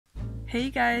Hey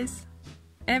guys!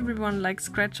 Everyone likes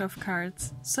scratch-off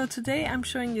cards, so today I'm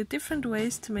showing you different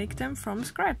ways to make them from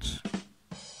scratch.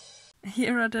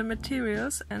 Here are the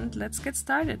materials and let's get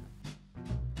started.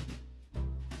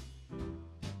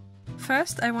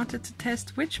 First I wanted to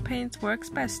test which paint works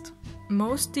best.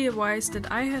 Most DIYs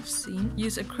that I have seen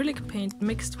use acrylic paint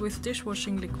mixed with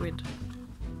dishwashing liquid.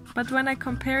 But when I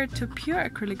compare it to pure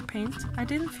acrylic paint, I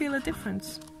didn't feel a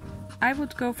difference. I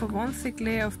would go for one thick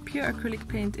layer of pure acrylic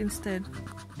paint instead.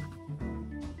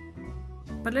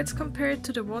 But let's compare it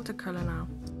to the watercolor now.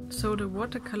 So the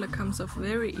watercolor comes off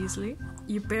very easily,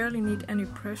 you barely need any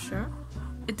pressure.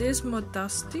 It is more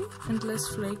dusty and less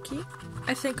flaky.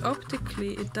 I think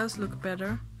optically it does look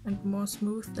better and more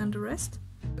smooth than the rest.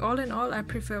 All in all, I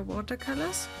prefer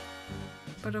watercolors,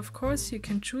 but of course you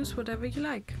can choose whatever you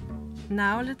like.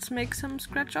 Now let's make some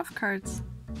scratch-off cards.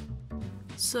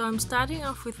 So I'm starting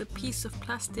off with a piece of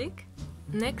plastic.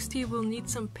 Next you will need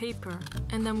some paper,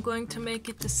 and I'm going to make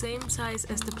it the same size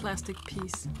as the plastic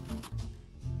piece.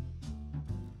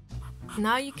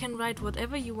 Now you can write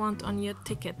whatever you want on your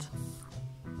ticket.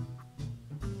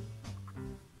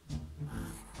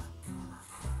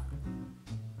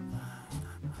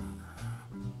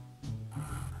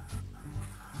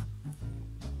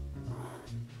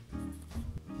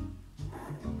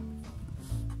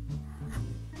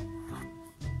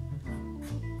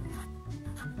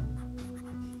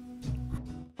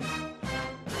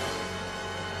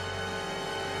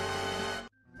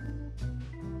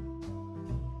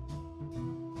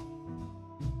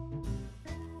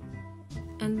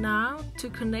 And now, to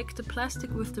connect the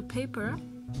plastic with the paper,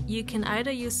 you can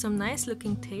either use some nice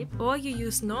looking tape or you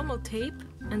use normal tape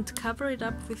and cover it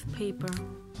up with paper.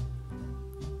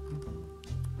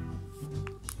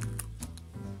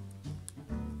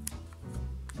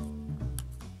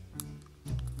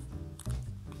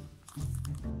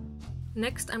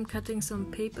 Next I'm cutting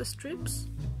some paper strips.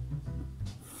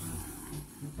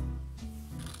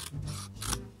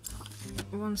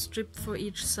 One strip for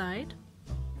each side.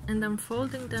 And I'm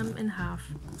folding them in half.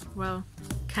 Well,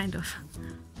 kind of.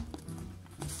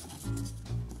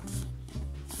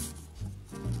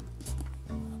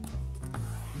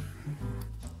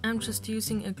 I'm just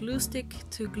using a glue stick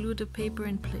to glue the paper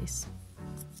in place.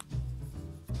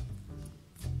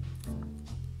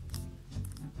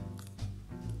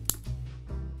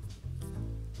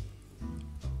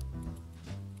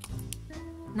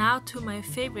 Now to my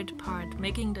favorite part,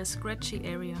 making the scratchy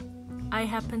area. I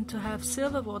happen to have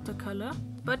silver watercolor,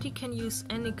 but you can use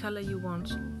any color you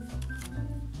want.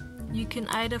 You can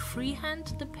either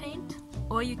freehand the paint,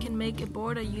 or you can make a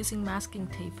border using masking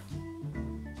tape.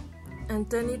 And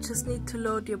then you just need to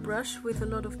load your brush with a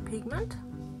lot of pigment.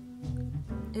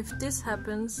 If this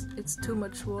happens, it's too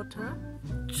much water.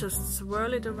 Just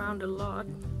swirl it around a lot,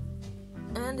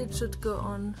 and it should go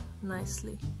on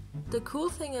nicely. The cool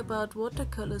thing about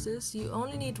watercolors is you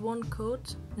only need one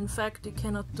coat. In fact, you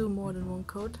cannot do more than one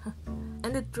coat.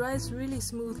 And it dries really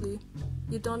smoothly.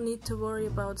 You don't need to worry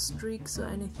about streaks or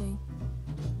anything.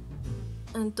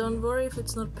 And don't worry if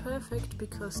it's not perfect,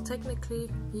 because technically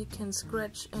you can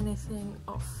scratch anything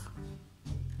off.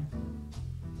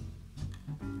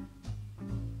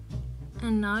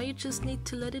 And now you just need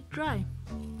to let it dry.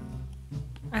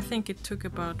 I think it took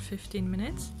about 15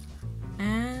 minutes.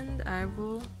 And I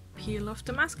will peel off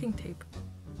the masking tape.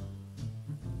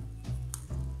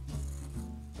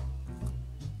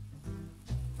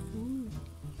 Ooh.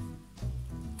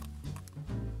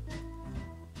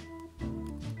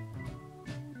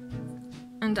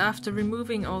 And after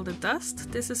removing all the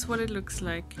dust, this is what it looks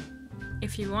like.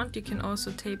 If you want, you can also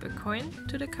tape a coin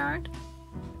to the card,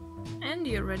 and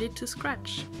you're ready to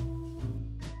scratch.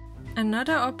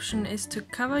 Another option is to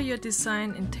cover your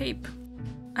design in tape.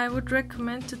 I would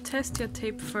recommend to test your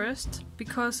tape first,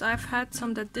 because I've had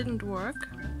some that didn't work,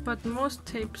 but most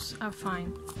tapes are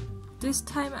fine. This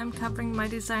time I'm covering my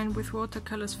design with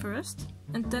watercolors first,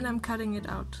 and then I'm cutting it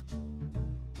out.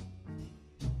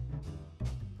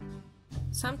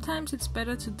 Sometimes it's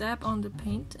better to dab on the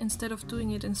paint instead of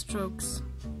doing it in strokes.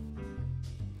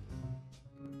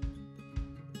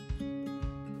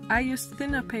 I used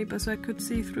thinner paper so I could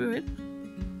see through it,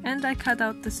 and I cut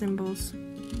out the symbols.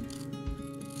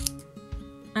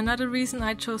 Another reason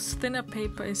I chose thinner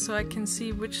paper is so I can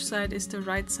see which side is the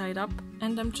right side up,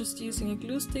 and I'm just using a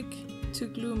glue stick to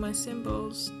glue my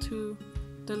symbols to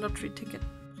the lottery ticket.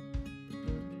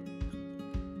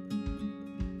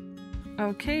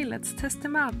 Okay, let's test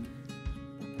them out.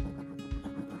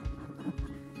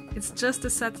 It's just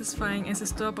as satisfying as a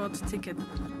store-bought ticket.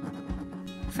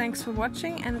 Thanks for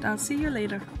watching, and I'll see you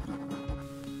later.